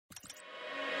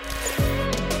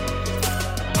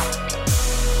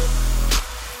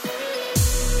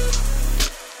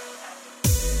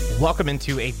Welcome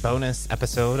into a bonus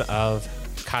episode of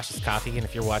Cautious Coffee. And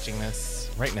if you're watching this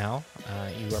right now,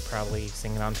 you are probably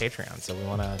seeing it on Patreon. So we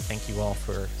want to thank you all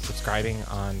for subscribing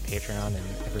on Patreon and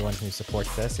everyone who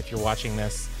supports this. If you're watching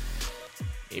this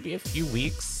maybe a few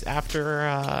weeks after,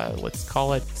 let's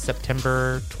call it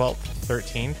September 12th,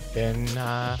 13th, then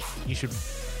you should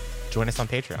join us on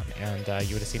Patreon. And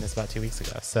you would have seen this about 2 weeks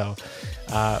ago. So,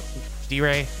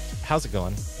 D-Ray, how's it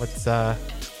going?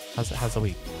 How's the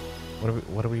week?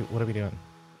 What are we doing?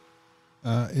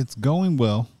 It's going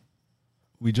well.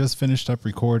 We just finished up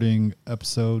recording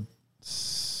episode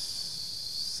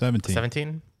 17.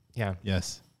 17? Yeah.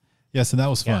 Yes, and that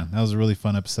was fun. Yeah. That was a really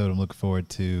fun episode. I'm looking forward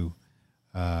to,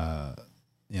 that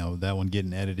one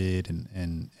getting edited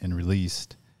and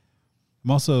released. I'm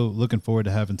also looking forward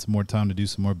to having some more time to do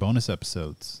some more bonus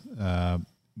episodes.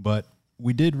 But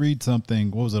we did read something.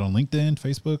 What was it, on LinkedIn,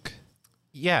 Facebook?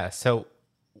 Yeah. So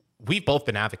we've both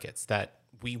been advocates that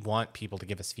we want people to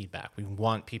give us feedback. We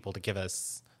want people to give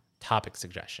us topic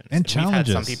suggestions. And challenges.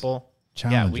 We've had some people.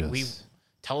 Challenges. Yeah, we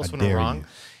tell us when we're wrong.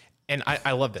 And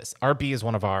I love this. RB is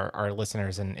one of our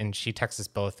listeners, and she texts us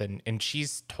both, and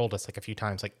she's told us like a few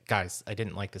times, like, guys, I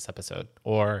didn't like this episode,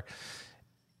 or,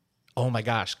 oh my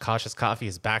gosh, Cautious Coffee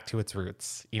is back to its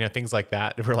roots. Things like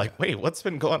that. And we're like, wait, what's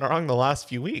been going wrong the last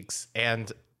few weeks?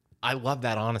 And I love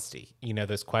that honesty,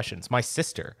 those questions. My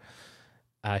sister,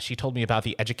 she told me about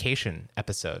the education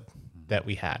episode that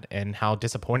we had and how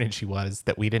disappointed she was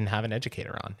that we didn't have an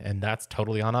educator on. And that's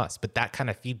totally on us. But that kind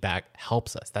of feedback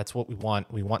helps us. That's what we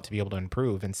want. We want to be able to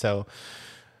improve. And so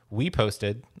we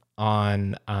posted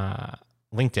on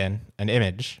LinkedIn an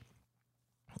image.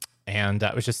 And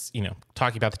it was just,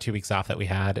 talking about the 2 weeks off that we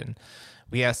had. And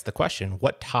we asked the question,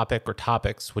 what topic or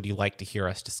topics would you like to hear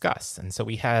us discuss? And so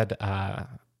we had,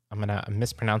 I'm going to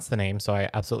mispronounce the name, so I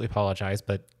absolutely apologize,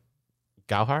 but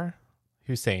Gauhar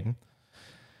Hussein,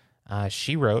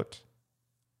 she wrote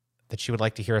that she would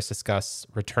like to hear us discuss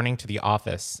returning to the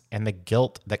office and the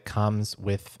guilt that comes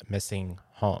with missing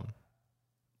home.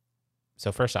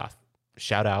 So first off,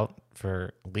 shout out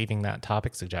for leaving that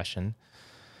topic suggestion.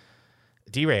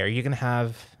 D-Ray, are you going to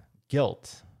have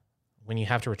guilt when you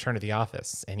have to return to the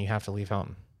office and you have to leave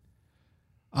home?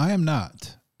 I am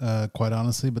not, quite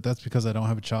honestly, but that's because I don't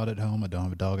have a child at home. I don't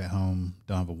have a dog at home.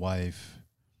 Don't have a wife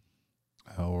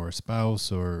or a spouse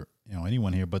or,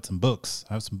 anyone here, but some books.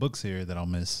 I have some books here that I'll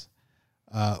miss.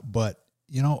 But,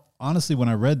 honestly, when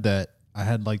I read that, I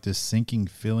had like this sinking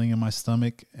feeling in my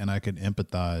stomach, and I could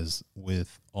empathize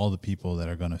with all the people that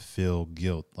are going to feel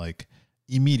guilt. Like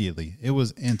immediately, it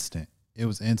was instant. I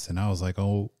was like,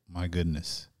 oh my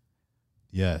goodness.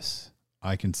 Yes,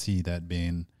 I can see that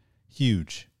being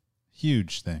huge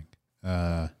thing.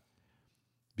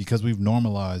 Because we've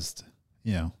normalized,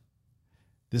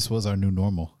 this was our new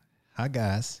normal. Hi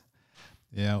guys.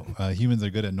 Humans are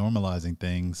good at normalizing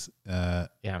things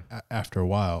after a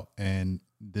while, and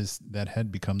that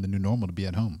had become the new normal to be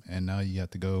at home, and now you have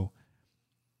to go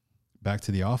back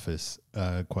to the office.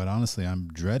 Quite honestly, I'm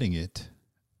dreading it.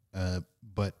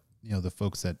 But the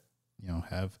folks that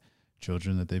have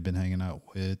children that they've been hanging out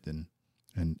with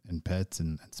and pets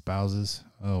and spouses,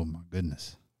 oh my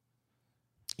goodness.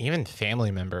 Even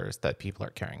family members that people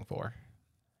are caring for,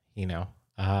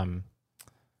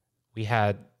 we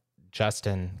had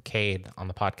Justin Cade on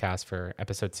the podcast for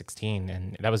episode 16,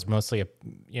 and that was mostly a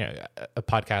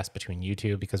podcast between you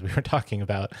two, because we were talking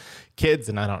about kids,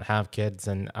 and I don't have kids,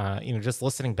 and just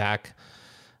listening back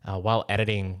while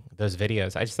editing those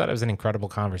videos, I just thought it was an incredible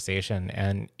conversation,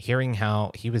 and hearing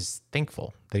how he was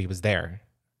thankful that he was there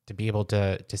to be able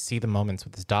to see the moments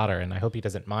with his daughter. And I hope he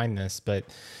doesn't mind this, but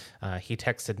he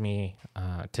texted me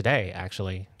today,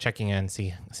 actually, checking in,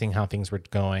 seeing how things were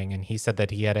going. And he said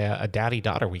that he had a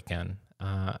daddy-daughter weekend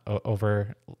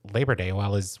over Labor Day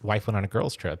while his wife went on a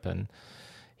girls' trip. And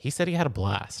he said he had a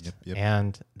blast. Yep.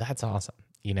 And that's awesome,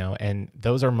 and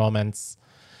those are moments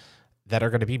that are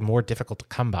going to be more difficult to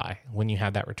come by when you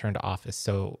have that return to office.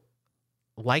 So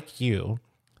like you,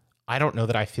 I don't know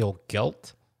that I feel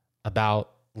guilt about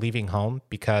leaving home,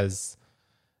 because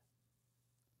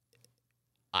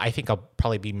I think I'll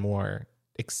probably be more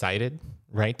excited,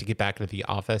 right, to get back into the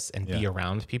office and be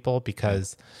around people,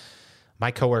 because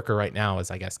my coworker right now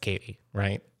is, I guess, Katie,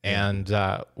 right? Yeah. And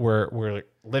we're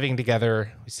living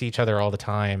together. We see each other all the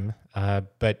time,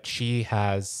 but she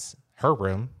has her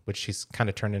room, which she's kind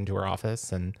of turned into her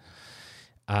office, and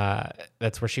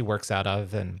that's where she works out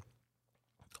of. And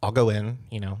I'll go in,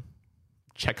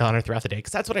 check on her throughout the day,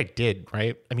 because that's what I did,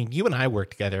 right? I mean, you and I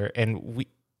worked together, and we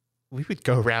would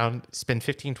go around, spend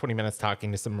 15, 20 minutes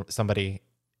talking to somebody,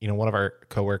 one of our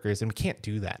coworkers, and we can't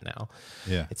do that now.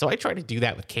 Yeah. And so I tried to do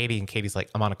that with Katie, and Katie's like,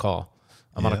 I'm on a call.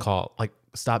 I'm on a call. Like,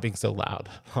 stop being so loud.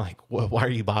 Like, why are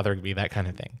you bothering me? That kind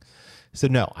of thing. So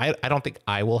no, I don't think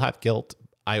I will have guilt.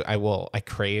 I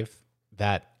crave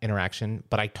that interaction,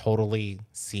 but I totally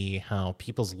see how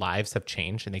people's lives have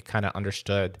changed and they kind of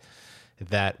understood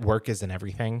that work isn't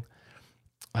everything.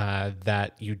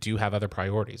 That you do have other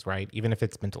priorities, right? Even if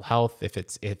it's mental health, if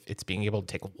it's being able to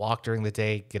take a walk during the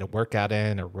day, get a workout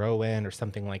in, a row in, or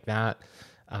something like that.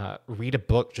 Read a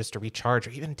book just to recharge,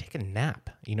 or even take a nap.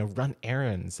 Run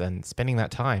errands and spending that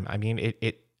time. I mean,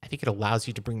 I think it allows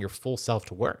you to bring your full self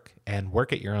to work and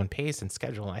work at your own pace and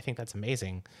schedule. And I think that's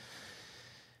amazing.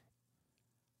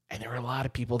 And there are a lot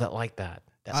of people that like that.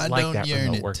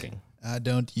 Remote working. I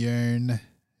don't yearn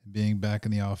being back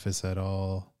in the office at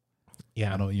all.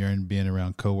 Yeah. I don't yearn being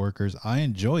around coworkers. I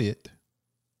enjoy it,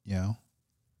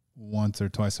 once or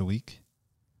twice a week,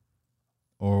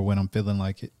 or when I'm feeling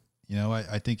like it.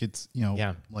 I think it's,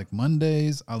 like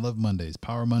Mondays. I love Mondays.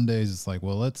 Power Mondays. It's like,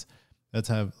 well, let's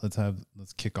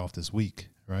kick off this week,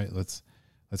 right? Let's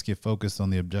get focused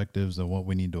on the objectives of what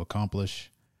we need to accomplish.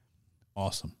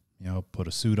 Awesome. Put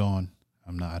a suit on.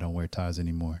 I don't wear ties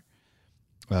anymore.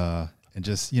 And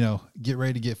just, get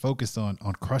ready to get focused on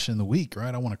crushing the week,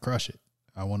 right? I want to crush it.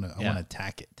 I want to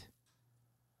attack it.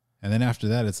 And then after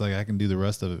that, it's like, I can do the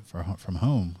rest of it from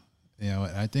home. And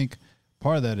I think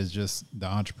part of that is just the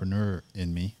entrepreneur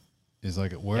in me is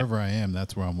like, wherever I am,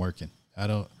 that's where I'm working.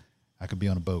 I could be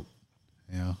on a boat,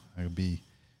 I could be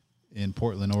in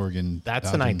Portland, Oregon.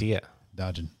 That's an idea.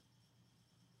 Dodging.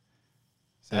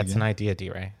 That's an idea,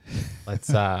 D-Ray.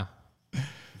 Let's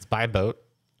buy a boat.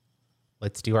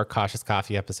 Let's do our Cautious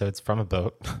Coffee episodes from a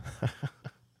boat.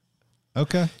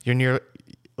 Okay. You're near.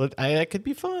 That could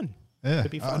be fun. Yeah.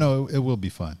 Could be fun. No, it will be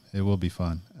fun. It will be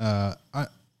fun.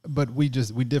 But we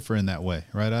differ in that way,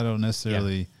 right? I don't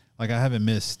necessarily I haven't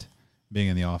missed being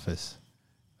in the office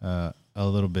a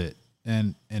little bit.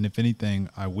 And if anything,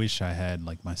 I wish I had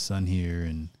like my son here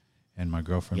and my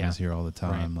girlfriend was here all the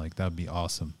time. Right. Like that'd be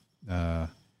awesome. I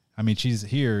mean, she's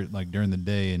here like during the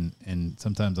day and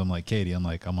sometimes I'm like, Katie, I'm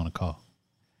on a call.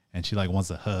 And she like wants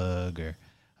a hug or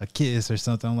a kiss or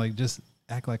something. I'm like, just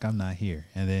act like I'm not here.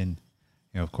 And then,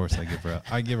 of course I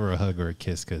give her a hug or a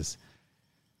kiss because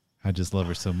I just love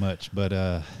her so much. But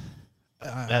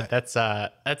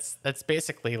that's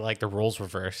basically like the roles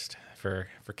reversed for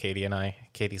Katie and I.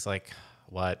 Katie's like,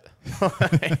 what?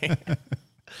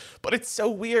 But it's so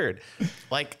weird.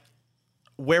 Like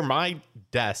where my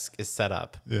desk is set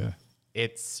up. Yeah.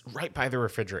 It's right by the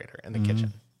refrigerator in the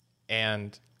kitchen.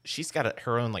 And she's got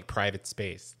her own like private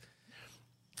space.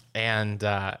 And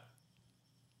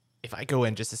if I go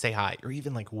in just to say hi or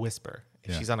even like whisper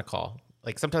if she's on a call,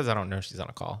 like sometimes I don't know she's on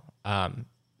a call. I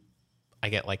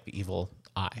get like the evil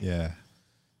eye. Yeah.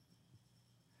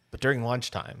 But during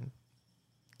lunchtime,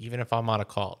 even if I'm on a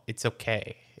call, it's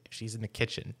okay if she's in the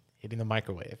kitchen hitting the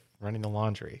microwave, running the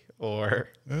laundry or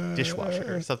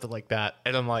dishwasher or something like that.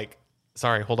 And I'm like,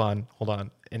 sorry, hold on.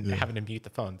 And having to mute the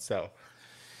phone. So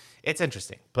it's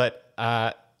interesting. But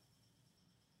I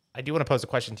do want to pose a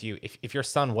question to you. If your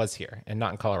son was here and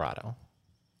not in Colorado,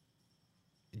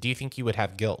 do you think you would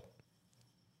have guilt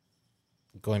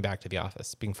going back to the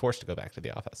office, being forced to go back to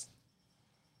the office?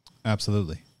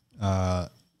 Absolutely. 100%.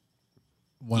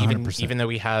 Even though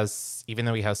he has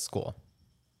school.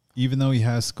 Even though he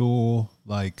has school,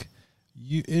 like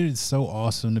it is so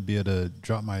awesome to be able to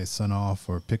drop my son off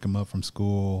or pick him up from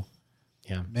school.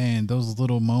 Yeah, man, those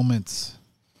little moments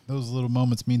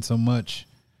mean so much.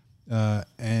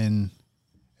 And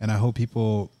I hope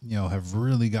people, have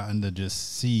really gotten to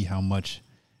just see how much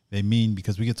they mean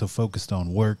because we get so focused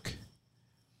on work.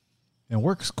 And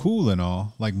work's cool and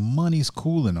all, like money's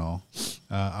cool and all.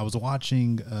 I was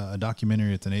watching a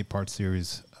documentary. It's an 8-part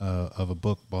series of a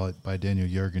book by Daniel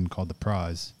Yergin called The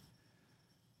Prize.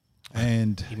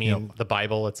 And you mean the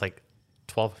Bible? It's like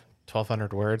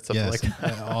 1,200 words, something like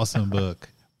that. An awesome book.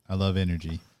 I love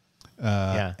energy.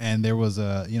 And there was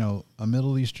a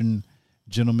Middle Eastern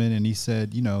gentleman, and he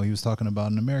said, he was talking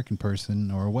about an American person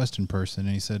or a Western person,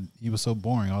 and he said he was so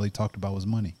boring. All he talked about was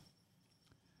money.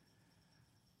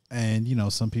 And,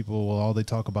 some people, all they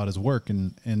talk about is work,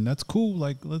 and that's cool.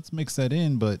 Like, let's mix that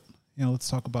in, but, let's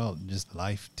talk about just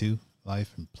life too,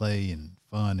 life and play and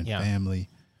fun and family.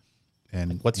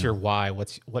 And like, what's your why?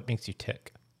 What makes you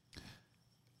tick?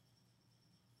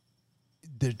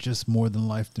 They're just more than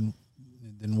life than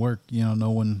work.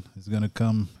 No one is going to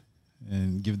come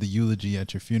and give the eulogy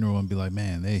at your funeral and be like,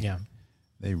 man,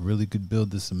 they really could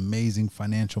build this amazing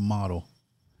financial model.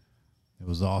 It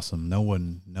was awesome. No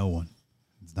one.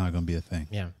 It's not going to be a thing.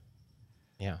 Yeah.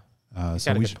 Yeah.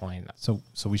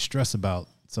 So we stress about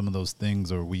some of those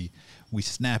things, or we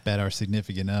snap at our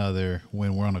significant other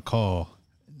when we're on a call.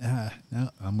 No,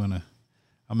 I'm gonna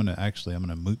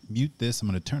mute this. I'm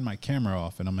gonna turn my camera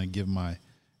off, and I'm gonna give my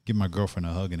girlfriend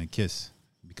a hug and a kiss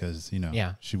because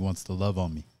she wants to love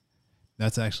on me.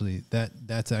 That's actually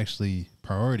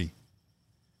priority.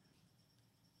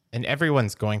 And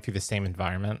everyone's going through the same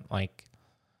environment, like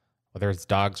whether it's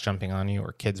dogs jumping on you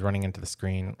or kids running into the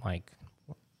screen, like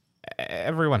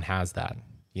everyone has that,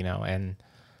 and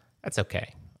that's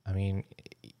okay. I mean,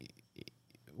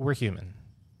 we're human.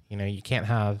 You can't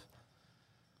have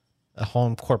a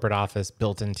home corporate office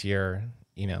built into your,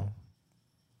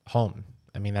 home.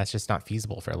 I mean, that's just not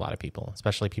feasible for a lot of people,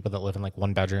 especially people that live in like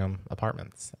 1-bedroom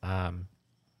apartments.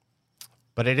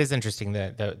 But it is interesting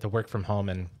that the work from home,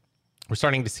 and we're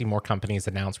starting to see more companies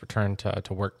announce return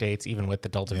to work dates, even with the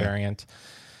Delta variant.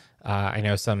 I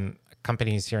know some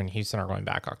companies here in Houston are going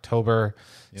back October.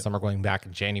 Yep. Some are going back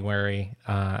in January.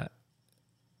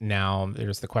 Now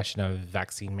there's the question of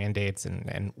vaccine mandates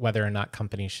and whether or not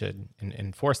companies should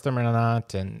enforce them or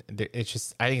not. And it's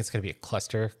just, I think it's going to be a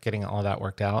cluster getting all that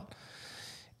worked out.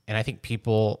 And I think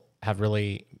people have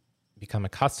really become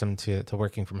accustomed to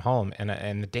working from home.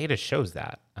 And the data shows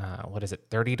that.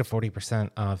 30 to 40%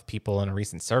 of people in a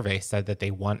recent survey said that they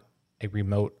want a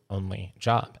remote only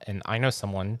job. And I know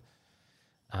someone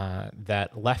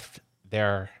that left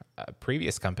their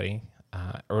previous company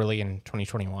early in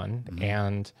 2021,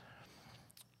 and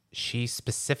she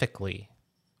specifically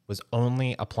was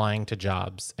only applying to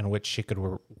jobs in which she could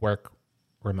work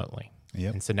remotely.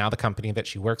 Yep. And so now the company that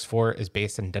she works for is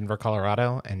based in Denver,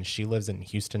 Colorado, and she lives in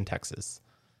Houston, Texas.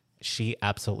 She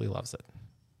absolutely loves it.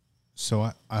 So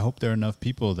I hope there are enough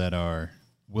people that are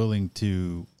willing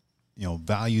to,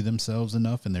 value themselves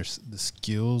enough and the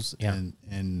skills and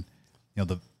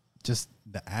the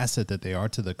asset that they are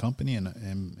to the company.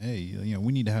 And hey,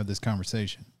 we need to have this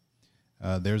conversation.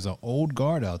 There's an old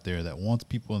guard out there that wants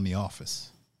people in the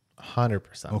office.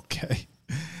 100%. Okay.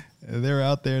 They're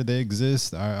out there. They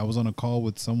exist. I was on a call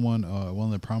with someone, one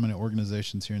of the prominent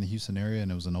organizations here in the Houston area,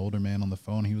 and it was an older man on the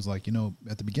phone. He was like,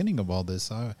 at the beginning of all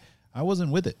this, I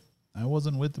wasn't with it. I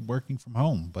wasn't with working from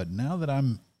home. But now that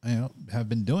I'm, have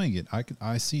been doing it,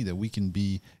 I see that we can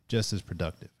be just as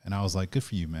productive. And I was like, good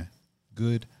for you, man.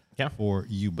 Good for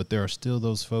you. But there are still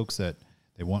those folks that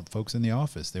they want folks in the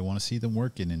office. They want to see them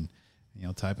working and,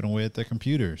 typing away at their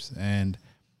computers. And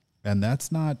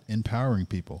that's not empowering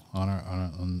people.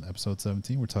 On episode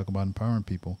 17, we're talking about empowering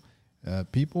people.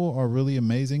 People are really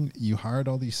amazing. You hired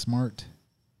all these smart,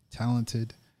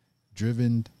 talented,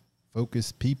 driven,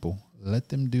 focused people. Let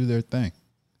them do their thing.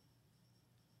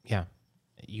 Yeah.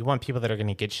 You want people that are going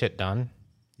to get shit done.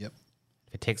 Yep.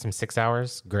 If it takes them 6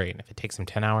 hours, great. If it takes them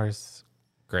 10 hours,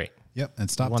 great. Yep. And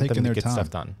stop taking their time. Stuff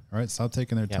done. All right. Stop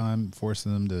taking their time,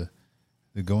 forcing them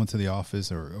to go into the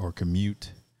office or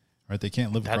commute. Right, they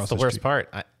can't live across the street. That's the worst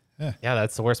part. Yeah,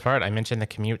 that's the worst part. I mentioned the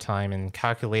commute time and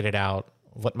calculated out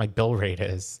what my bill rate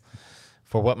is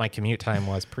for what my commute time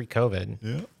was pre-COVID.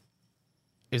 Yeah.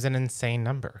 It was an insane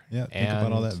number. Yeah, think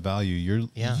about all that value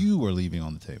you are leaving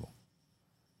on the table.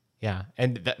 Yeah,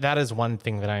 and that is one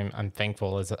thing that I'm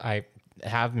thankful is that I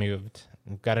have moved.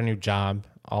 I've got a new job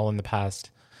all in the past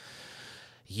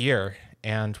year,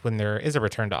 and when there is a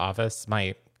return to office,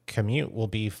 my commute will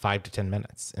be 5 to 10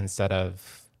 minutes instead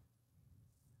of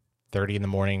 30 in the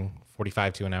morning,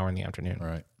 45 to an hour in the afternoon.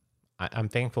 Right. I'm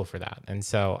thankful for that. And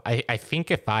so I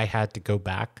think if I had to go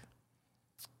back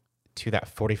to that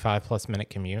 45 plus minute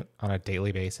commute on a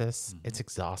daily basis, it's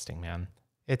exhausting, man.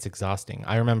 It's exhausting.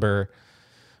 I remember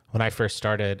when I first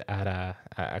started at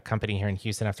a company here in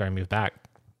Houston after I moved back,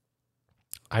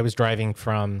 I was driving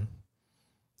from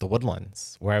the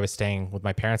Woodlands where I was staying with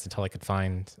my parents until I could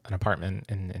find an apartment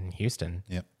in Houston.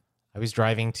 Yep. I was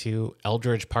driving to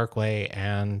Eldridge Parkway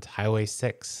and Highway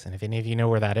 6. And if any of you know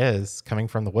where that is, coming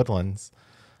from the Woodlands,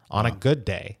 on a good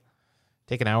day,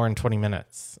 take an hour and 20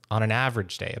 minutes. On an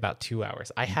average day, about 2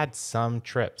 hours. I had some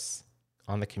trips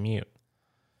on the commute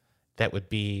that would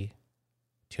be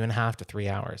 2.5 to 3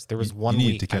 hours. There was one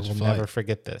week, I will never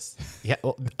forget this. Yeah,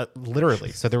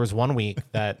 literally. So there was one week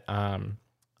that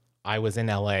I was in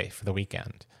LA for the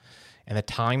weekend. And the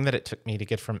time that it took me to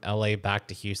get from LA back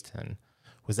to Houston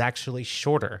was actually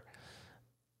shorter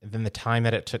than the time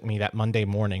that it took me that Monday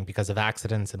morning because of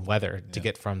accidents and weather to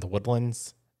get from the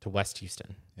Woodlands to West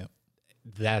Houston. Yep.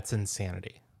 That's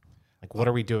insanity. Like, what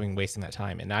are we doing wasting that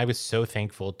time? And I was so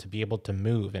thankful to be able to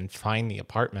move and find the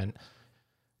apartment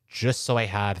just so I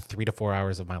had 3 to 4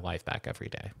 hours of my life back every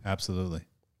day. Absolutely.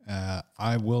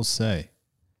 I will say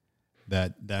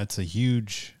that that's a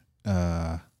huge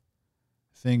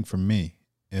thing for me.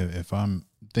 if I'm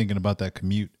thinking about that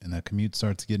commute and that commute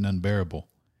starts getting unbearable,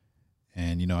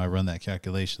 and, you know, I run that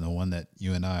calculation, the one that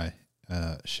you and I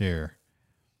share,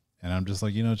 and I'm just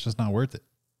like, you know, it's just not worth it.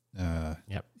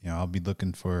 Yep. You know, I'll be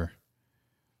looking for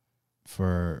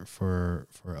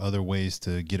other ways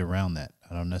to get around that.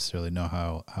 I don't necessarily know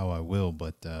how I will,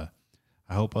 but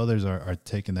I hope others are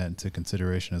taking that into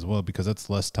consideration as well, because that's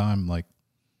less time, like,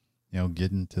 you know,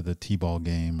 getting to the t-ball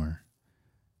game or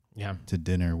to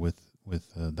dinner with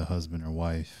the husband or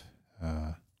wife,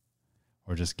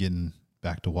 or just getting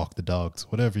back to walk the dogs,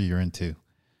 whatever you're into.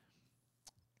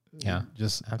 Yeah,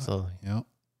 just absolutely. You know,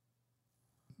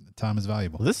 the time is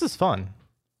valuable. Well, this is fun.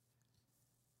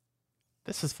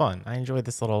 I enjoyed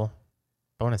this little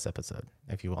bonus episode,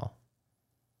 if you will.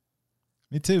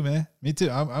 Me too, man. Me too.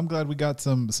 I'm glad we got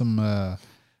some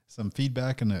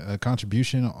feedback and a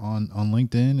contribution on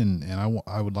LinkedIn, and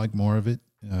I would like more of it.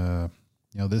 You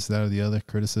know, this, that, or the other,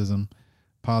 criticism,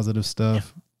 positive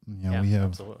stuff. Yeah. You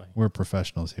know, we're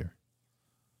professionals here.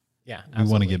 Yeah, absolutely.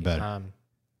 We want to get better.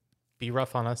 Be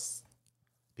rough on us.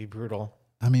 Be brutal.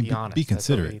 I mean, be honest. Be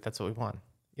considerate. That's what we want.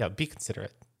 Yeah, be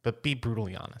considerate, but be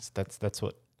brutally honest. That's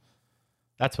what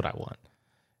I want.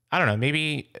 I don't know.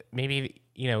 Maybe,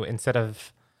 you know, instead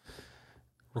of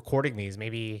recording these,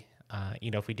 maybe,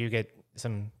 you know, if we do get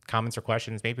some comments or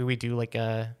questions, maybe we do like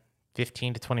a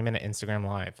 15 to 20 minute Instagram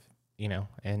live, you know,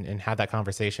 and have that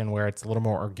conversation where it's a little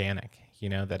more organic, you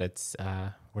know, that it's,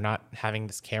 we're not having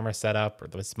this camera set up or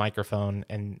this microphone,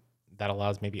 and that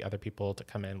allows maybe other people to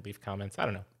come in, leave comments. I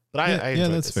don't know. But I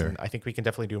enjoyed that's this, fair. and I think we can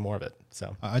definitely do more of it.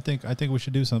 So I think we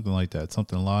should do something like that,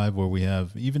 something live where we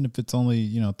have, even if it's only,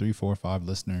 you know, 3, 4, 5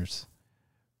 listeners,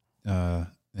 and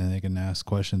they can ask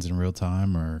questions in real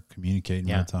time or communicate in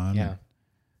real time. Yeah,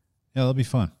 that'll be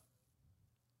fun.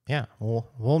 Yeah,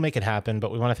 we'll make it happen.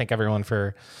 But we want to thank everyone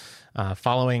for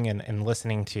following and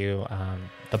listening to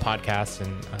the podcast,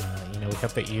 and you know, we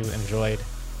hope that you enjoyed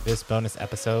this bonus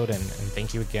episode, and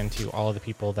thank you again to all of the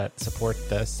people that support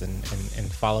this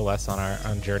and follow us on our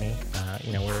own journey.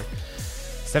 You know, we're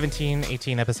 17,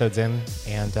 18 episodes in,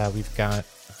 and we've got,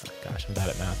 gosh, I'm bad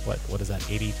at math. What is that?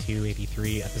 82,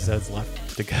 83 episodes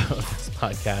left to go of this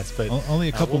podcast. But only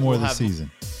a couple more this season.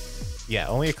 Yeah,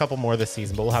 only a couple more this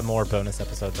season, but we'll have more bonus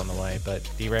episodes on the way. But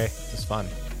D-Ray, it was fun.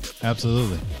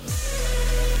 Absolutely.